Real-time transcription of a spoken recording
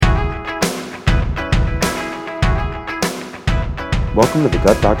Welcome to the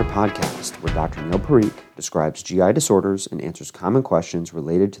Gut Doctor Podcast, where Dr. Neil Parikh describes GI disorders and answers common questions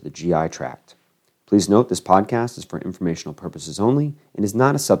related to the GI tract. Please note this podcast is for informational purposes only and is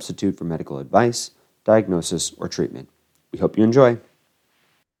not a substitute for medical advice, diagnosis, or treatment. We hope you enjoy.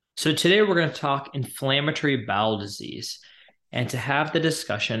 So today we're going to talk inflammatory bowel disease. And to have the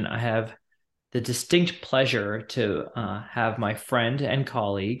discussion, I have the distinct pleasure to have my friend and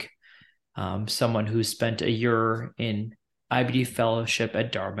colleague, someone who spent a year in IBD fellowship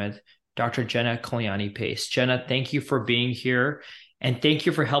at Dartmouth, Dr. Jenna Koliani-Pace. Jenna, thank you for being here. And thank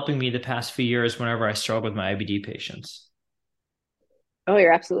you for helping me the past few years whenever I struggle with my IBD patients. Oh,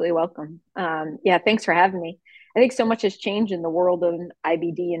 you're absolutely welcome. Thanks for having me. I think so much has changed in the world of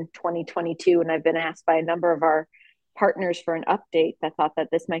IBD in 2022, and I've been asked by a number of our partners for an update that thought that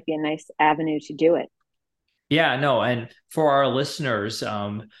this might be a nice avenue to do it. Yeah, no, and for our listeners,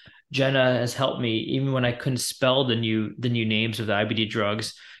 Jenna has helped me even when I couldn't spell the new names of the IBD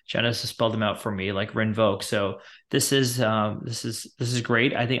drugs. Jenna has spelled them out for me, like Rinvoq. So this is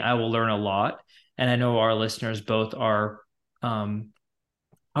great. I think I will learn a lot, and I know our listeners both are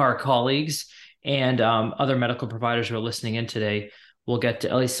our colleagues and other medical providers who are listening in today will get to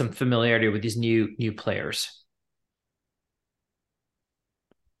at least some familiarity with these new players.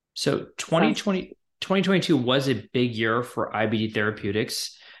 So 2022 was a big year for IBD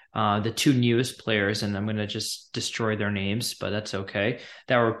therapeutics. The two newest players, and I'm going to just destroy their names, but that's okay,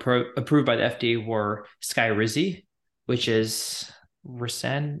 that were approved by the FDA were Skyrizi, which is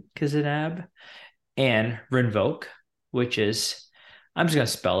risankizumab, and Rinvoq, which is, I'm just going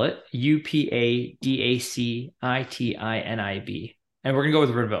to spell it, UPADACITINIB. And we're going to go with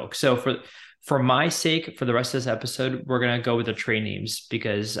Rinvoq. So for my sake, for the rest of this episode, we're going to go with the trade names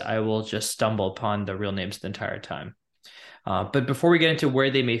because I will just stumble upon the real names the entire time. But before we get into where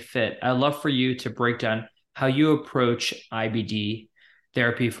they may fit, I'd love for you to break down how you approach IBD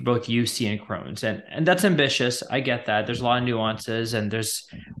therapy for both UC and Crohn's. And that's ambitious. I get that. There's a lot of nuances and there's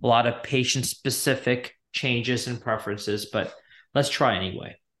a lot of patient-specific changes and preferences, but let's try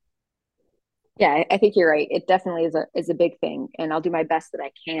anyway. Yeah, I think you're right. It definitely is a big thing, and I'll do my best that I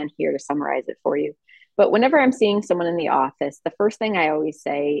can here to summarize it for you. But whenever I'm seeing someone in the office, the first thing I always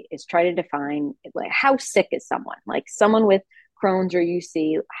say is try to define, like, how sick is someone? Like someone with Crohn's or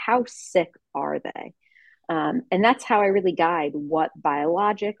UC, how sick are they? And that's how I really guide what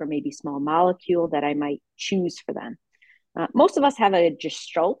biologic or maybe small molecule that I might choose for them. Most of us have a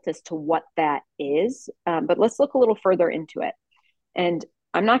gestalt as to what that is, but let's look a little further into it. And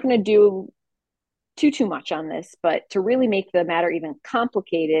I'm not going to do too much on this, but to really make the matter even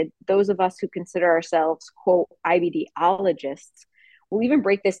complicated, those of us who consider ourselves, quote, IBDologists, will even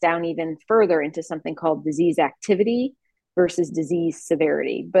break this down even further into something called disease activity versus disease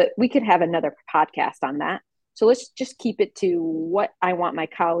severity. But we could have another podcast on that. So let's just keep it to what I want my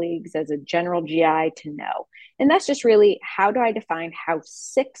colleagues as a general GI to know. And that's just really, how do I define how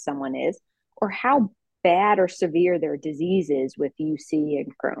sick someone is or how bad or severe their disease is with UC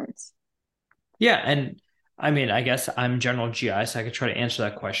and Crohn's? Yeah, and I mean, I guess I'm general GI, so I could try to answer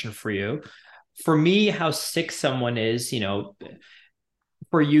that question for you. For me, how sick someone is,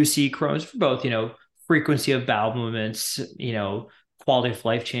 for UC, Crohn's, for both, frequency of bowel movements, quality of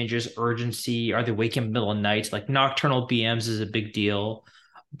life changes, urgency, are they waking up in the middle of the night? Like nocturnal BMs is a big deal.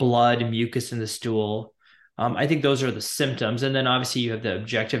 Blood, mucus in the stool. I think those are the symptoms. And then obviously you have the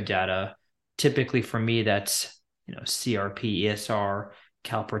objective data. Typically for me, that's, CRP, ESR,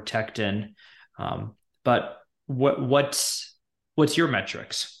 calprotectin. But what's your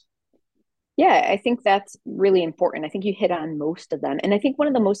metrics? Yeah, I think that's really important. I think you hit on most of them. And I think one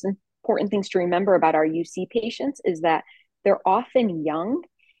of the most important things to remember about our UC patients is that they're often young.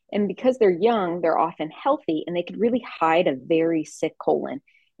 And because they're young, they're often healthy and they could really hide a very sick colon.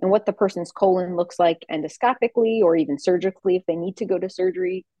 And what the person's colon looks like endoscopically or even surgically, if they need to go to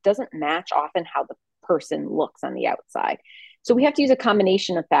surgery, doesn't match often how the person looks on the outside. So we have to use a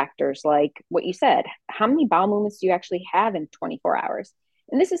combination of factors like what you said. How many bowel movements do you actually have in 24 hours?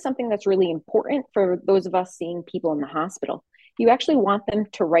 And this is something that's really important for those of us seeing people in the hospital. You actually want them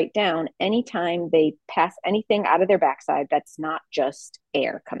to write down anytime they pass anything out of their backside that's not just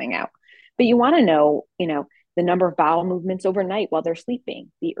air coming out. But you want to know, the number of bowel movements overnight while they're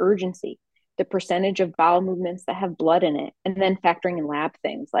sleeping, the urgency, the percentage of bowel movements that have blood in it, and then factoring in lab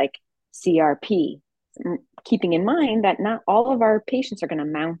things like CRP, keeping in mind that not all of our patients are going to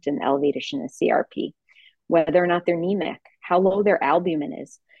mount an elevation in CRP, whether or not they're anemic, how low their albumin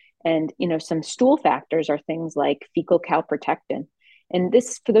is. And, some stool factors are things like fecal calprotectin. And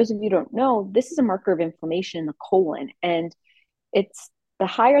this, for those of you who don't know, this is a marker of inflammation in the colon. And it's the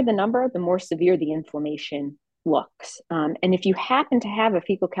higher the number, the more severe the inflammation looks. And if you happen to have a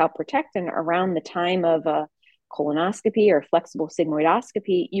fecal calprotectin around the time of a colonoscopy or flexible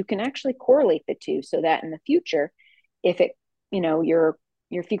sigmoidoscopy, you can actually correlate the two so that in the future, if it, your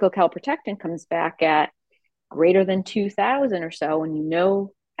fecal calprotectin comes back at greater than 2000 or so, and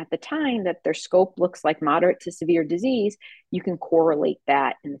at the time that their scope looks like moderate to severe disease, you can correlate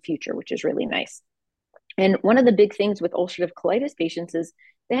that in the future, which is really nice. And one of the big things with ulcerative colitis patients is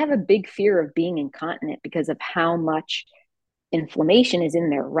they have a big fear of being incontinent because of how much inflammation is in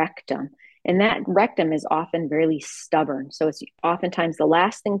their rectum. And that rectum is often really stubborn. So it's oftentimes the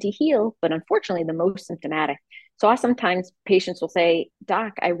last thing to heal, but unfortunately the most symptomatic. So sometimes patients will say,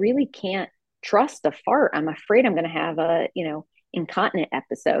 Doc, I really can't trust a fart. I'm afraid I'm going to have a, incontinent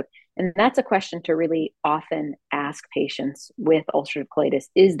episode. And that's a question to really often ask patients with ulcerative colitis.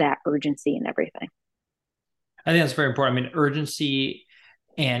 Is that urgency and everything? I think that's very important. I mean, urgency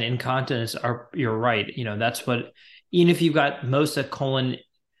and incontinence you're right. That's what, even if you've got most of colon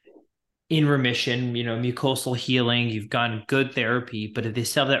in remission, mucosal healing, you've gotten good therapy, but if they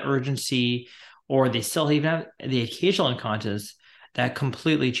still have that urgency or they still even have the occasional incontinence, that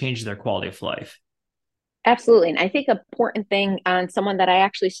completely changes their quality of life. Absolutely. And I think an important thing on someone that I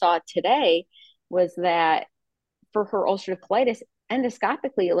actually saw today was that for her ulcerative colitis,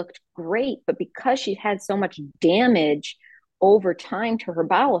 endoscopically, it looked great. But because she had so much damage over time to her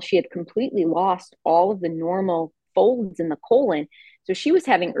bowel, she had completely lost all of the normal folds in the colon. So she was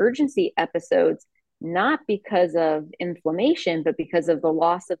having urgency episodes, not because of inflammation, but because of the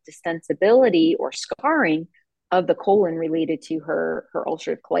loss of distensibility or scarring of the colon related to her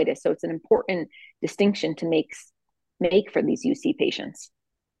ulcerative colitis. So it's an important distinction to make for these UC patients.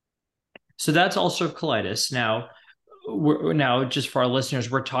 So that's ulcerative colitis. Now, just for our listeners,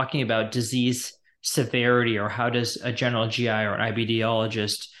 we're talking about disease severity, or how does a general GI or an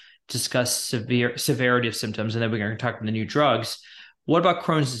IBDologist discuss severity of symptoms, and then we're going to talk about the new drugs. What about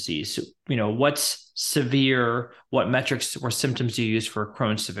Crohn's disease? What's severe? What metrics or symptoms do you use for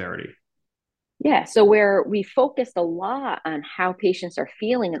Crohn's severity? Yeah, so where we focused a lot on how patients are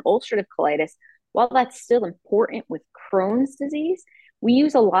feeling in ulcerative colitis, while that's still important with Crohn's disease, we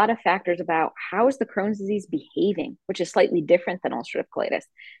use a lot of factors about how is the Crohn's disease behaving, which is slightly different than ulcerative colitis.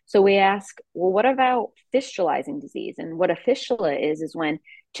 So we ask, well, what about fistulizing disease? And what a fistula is when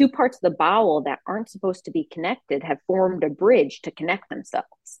two parts of the bowel that aren't supposed to be connected have formed a bridge to connect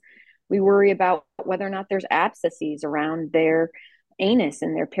themselves. We worry about whether or not there's abscesses around their anus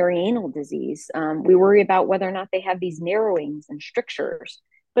and their perianal disease. We worry about whether or not they have these narrowings and strictures,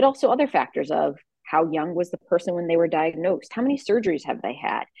 but also other factors of how young was the person when they were diagnosed? How many surgeries have they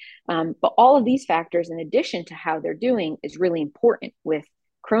had? But all of these factors, in addition to how they're doing, is really important with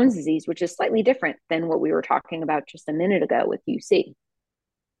Crohn's disease, which is slightly different than what we were talking about just a minute ago with UC.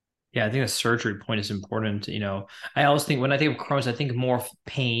 Yeah, I think the surgery point is important. I always think when I think of Crohn's, I think more of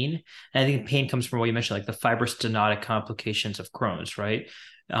pain. And I think pain comes from what you mentioned, like the fibrostenotic complications of Crohn's, right?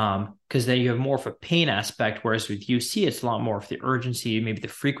 Because then you have more of a pain aspect, whereas with UC, it's a lot more of the urgency, maybe the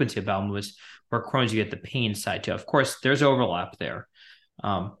frequency of bowel movements, where Crohn's, you get the pain side too. Of course, there's overlap there.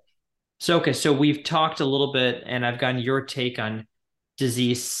 So we've talked a little bit, and I've gotten your take on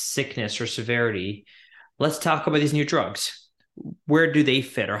disease sickness or severity. Let's talk about these new drugs. Where do they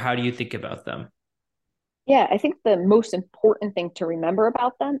fit, or how do you think about them? Yeah, I think the most important thing to remember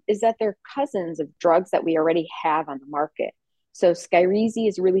about them is that they're cousins of drugs that we already have on the market. So Skyrizi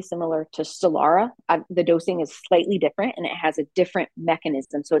is really similar to Stelara. The dosing is slightly different and it has a different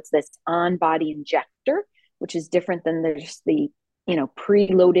mechanism. So it's this on-body injector, which is different than just the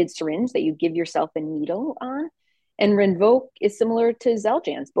preloaded syringe that you give yourself a needle on. And Rinvoq is similar to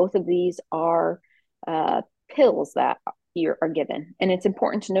Xeljanz. Both of these are pills that are given. And it's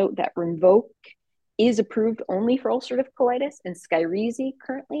important to note that Rinvoq is approved only for ulcerative colitis, and Skyrizi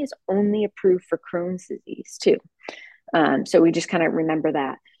currently is only approved for Crohn's disease too. So we just kind of remember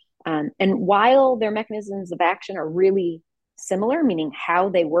that. And while their mechanisms of action are really similar, meaning how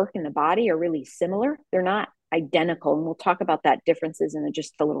they work in the body are really similar, they're not identical. And we'll talk about that differences in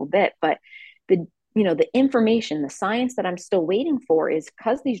just a little bit. But the information, the science that I'm still waiting for is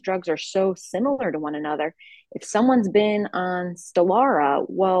because these drugs are so similar to one another. If someone's been on Stelara,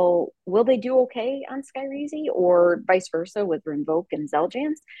 well, will they do okay on Skyrizi, or vice versa with Rinvoq and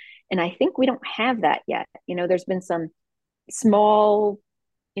Xeljanz? And I think we don't have that yet. There's been some small,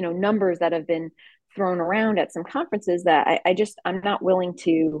 numbers that have been thrown around at some conferences that I'm not willing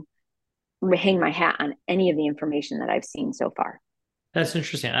to hang my hat on any of the information that I've seen so far. That's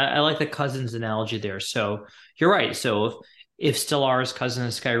interesting. I like the cousins analogy there. So you're right. So if Stellara's cousin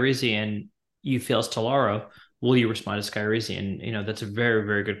is Skyrizi and you fail Stelara, will you respond to Skyrizi? And that's a very,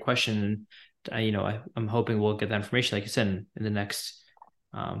 very good question. I'm hoping we'll get that information, like you said, in the next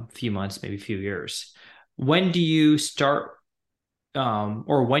few months, maybe a few years. When do you start,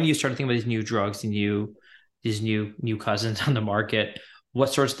 or when you start thinking about these new drugs and these new cousins on the market?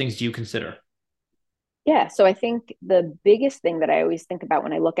 What sorts of things do you consider? Yeah. So I think the biggest thing that I always think about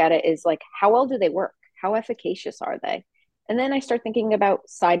when I look at it is like, how well do they work? How efficacious are they? And then I start thinking about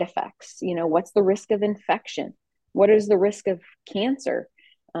side effects. What's the risk of infection? What is the risk of cancer?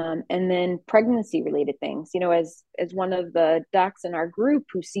 And then pregnancy related things. As one of the docs in our group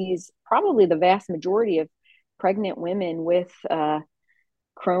who sees probably the vast majority of pregnant women with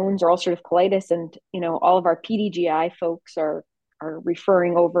Crohn's or ulcerative colitis, and all of our PDGI folks are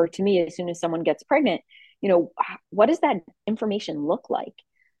referring over to me as soon as someone gets pregnant. What does that information look like?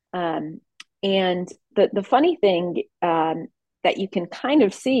 And the funny thing that you can kind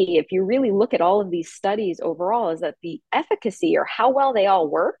of see if you really look at all of these studies overall is that the efficacy, or how well they all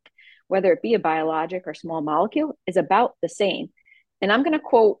work, whether it be a biologic or small molecule, is about the same. And I'm going to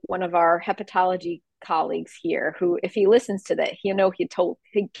quote one of our hepatology colleagues here, who, if he listens to that, he told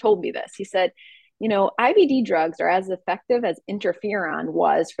me this. He said, IBD drugs are as effective as interferon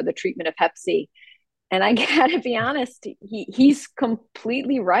was for the treatment of hep C. And I gotta be honest, he's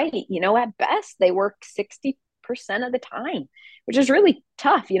completely right. At best, they work 60% of the time, which is really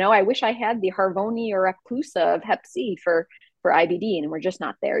tough. I wish I had the Harvoni or Epclusa of hep C for IBD, and we're just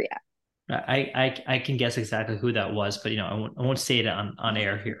not there yet. I can guess exactly who that was, but I won't say it on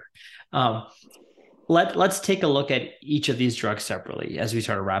air here. Let's take a look at each of these drugs separately as we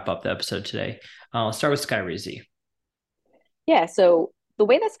start to wrap up the episode today. I'll start with Skyrizi. Yeah, so the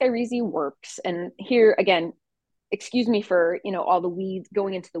way that Skyrizi works, and here again, excuse me for all the weeds,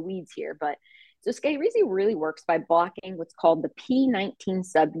 going into the weeds here, but so Skyrizi really works by blocking what's called the P19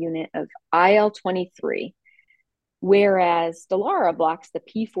 subunit of IL-23, whereas Stelara blocks the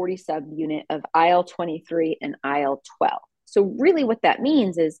P40 subunit of IL-23 and IL-12. So really what that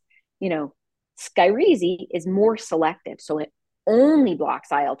means is, Skyrizi is more selective. So it only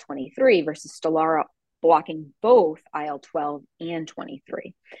blocks IL-23 versus Stelara blocking both IL-12 and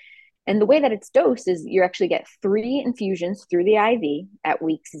 23. And the way that it's dosed is you actually get 3 infusions through the IV at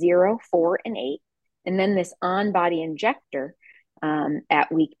weeks 0, 4, and 8. And then this on-body injector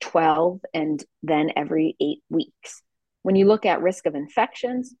at week 12, and then every 8 weeks. When you look at risk of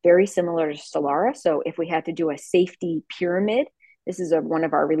infections, very similar to Stelara. So if we had to do a safety pyramid, this is one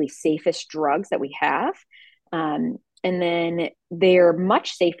of our really safest drugs that we have. And then they're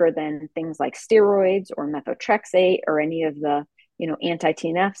much safer than things like steroids or methotrexate or any of the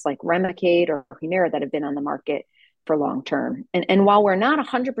anti-TNFs like Remicade or Humira that have been on the market for long term. And while we're not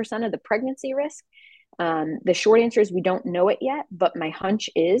 100% of the pregnancy risk, the short answer is we don't know it yet. But my hunch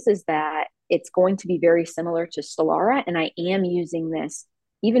is that it's going to be very similar to Stelara, and I am using this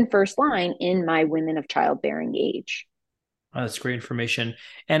even first line in my women of childbearing age. Oh, that's great information.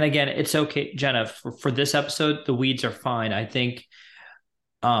 And again, it's okay, Jenna, for this episode, the weeds are fine. I think,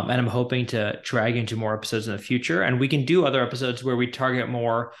 and I'm hoping to drag into more episodes in the future. And we can do other episodes where we target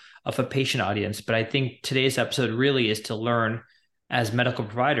more of a patient audience. But I think today's episode really is to learn as medical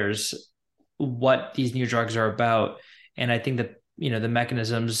providers what these new drugs are about. And I think that, the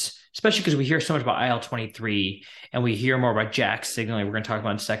mechanisms, especially because we hear so much about IL-23 and we hear more about JAK signaling, we're going to talk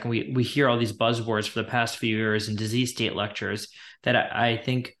about in a second. We hear all these buzzwords for the past few years in disease state lectures that I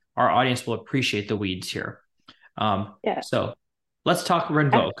think our audience will appreciate the weeds here. So let's talk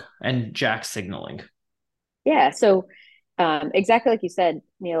Rinvoq and JAK signaling. Yeah. So exactly like you said,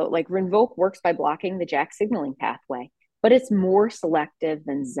 like Rinvoq works by blocking the JAK signaling pathway, but it's more selective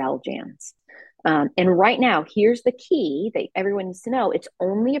than Xeljanz. And right now, here's the key that everyone needs to know. It's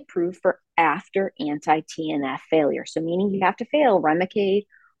only approved for after anti-TNF failure. So meaning you have to fail Remicade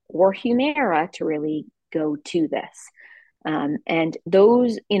or Humira to really go to this. And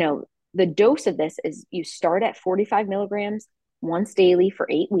those, the dose of this is you start at 45 milligrams once daily for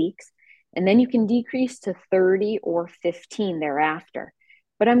 8 weeks, and then you can decrease to 30 or 15 thereafter.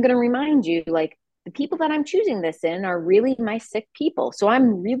 But I'm going to remind you, like, the people that I'm choosing this in are really my sick people. So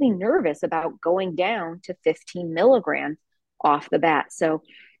I'm really nervous about going down to 15 milligrams off the bat. So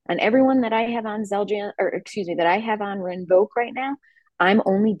on everyone that I have on that I have on Rinvoq right now, I'm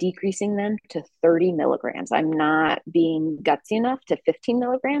only decreasing them to 30 milligrams. I'm not being gutsy enough to 15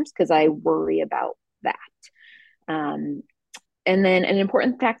 milligrams because I worry about that. And then an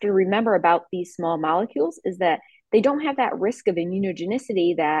important factor to remember about these small molecules is that they don't have that risk of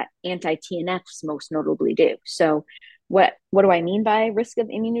immunogenicity that anti-TNFs most notably do. So what do I mean by risk of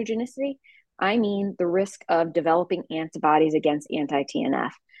immunogenicity? I mean the risk of developing antibodies against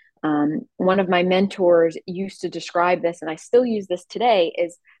anti-TNF. One of my mentors used to describe this, and I still use this today,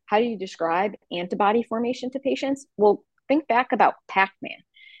 is how do you describe antibody formation to patients? Well, think back about Pac-Man.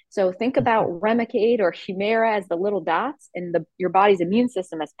 So think about Remicade or Humira as the little dots, and your body's immune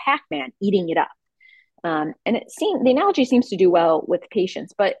system as Pac-Man eating it up. And the analogy seems to do well with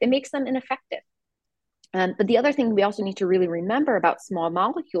patients, but it makes them ineffective. But the other thing we also need to really remember about small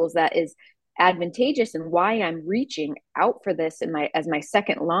molecules that is advantageous, and why I'm reaching out for this as my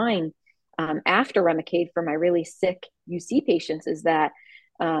second line after Remicade for my really sick UC patients, is that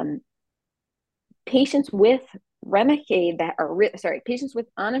patients with Remicade patients with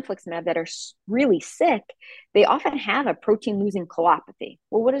infliximab that are really sick, they often have a protein losing colopathy.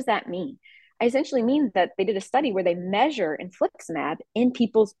 Well, what does that mean? I essentially mean that they did a study where they measure infliximab in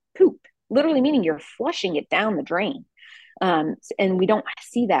people's poop, literally meaning you're flushing it down the drain. And we don't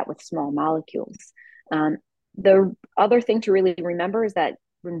see that with small molecules. The other thing to really remember is that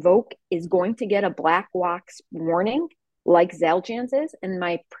Rinvoq is going to get a black box warning like Xeljanz is. And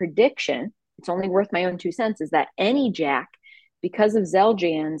my prediction, it's only worth my own 2 cents, is that any JAK, because of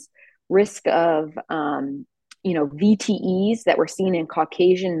Xeljanz risk of VTEs that were seen in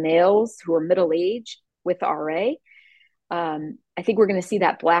Caucasian males who are middle-aged with RA, I think we're going to see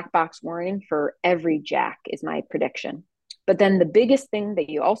that black box warning for every JAK is my prediction. But then the biggest thing that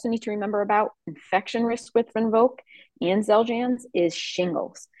you also need to remember about infection risk with Rinvoq and Xeljanz is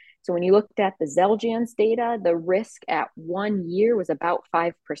shingles. So when you looked at the Xeljanz data, the risk at 1 year was about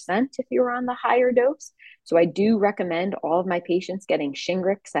 5% if you were on the higher dose. So I do recommend all of my patients getting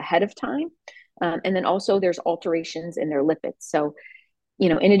Shingrix ahead of time. And then also there's alterations in their lipids. So,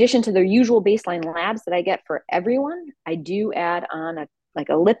 in addition to the usual baseline labs that I get for everyone, I do add on a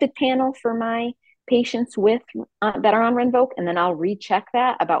lipid panel for my patients with that are on Rinvoq, and then I'll recheck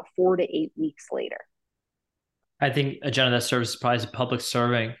that about 4 to 8 weeks later. I think, Jenna, that serves probably as a public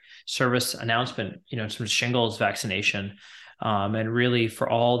service announcement, some shingles vaccination. And really for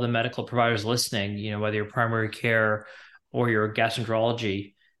all the medical providers listening, whether you're primary care or you're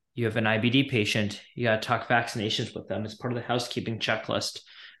gastroenterology, you have an IBD patient, you got to talk vaccinations with them as part of the housekeeping checklist.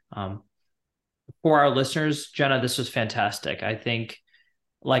 For our listeners, Jenna, this was fantastic. I think,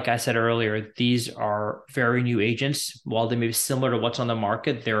 like I said earlier, these are very new agents. While they may be similar to what's on the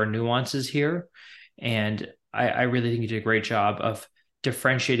market, there are nuances here. And I really think you did a great job of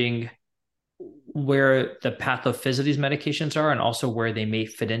differentiating where the pathophys of these medications are, and also where they may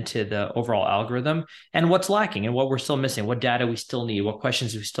fit into the overall algorithm, and what's lacking and what we're still missing, what data we still need, what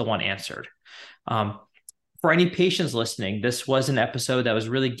questions we still want answered. For any patients listening, this was an episode that was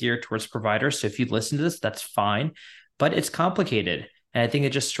really geared towards providers. So if you listen to this, that's fine, but it's complicated. And I think it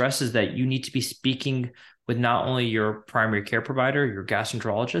just stresses that you need to be speaking with not only your primary care provider, your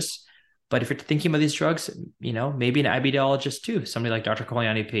gastroenterologist, but if you're thinking about these drugs, maybe an IBDologist too, somebody like Dr.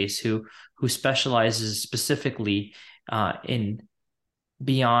 Koliani-Pace, who specializes specifically in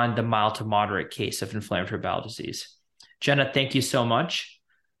beyond the mild to moderate case of inflammatory bowel disease. Jenna, thank you so much.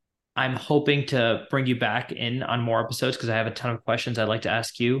 I'm hoping to bring you back in on more episodes because I have a ton of questions I'd like to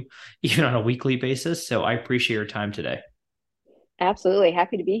ask you, even on a weekly basis. So I appreciate your time today. Absolutely.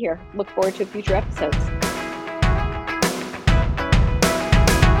 Happy to be here. Look forward to future episodes.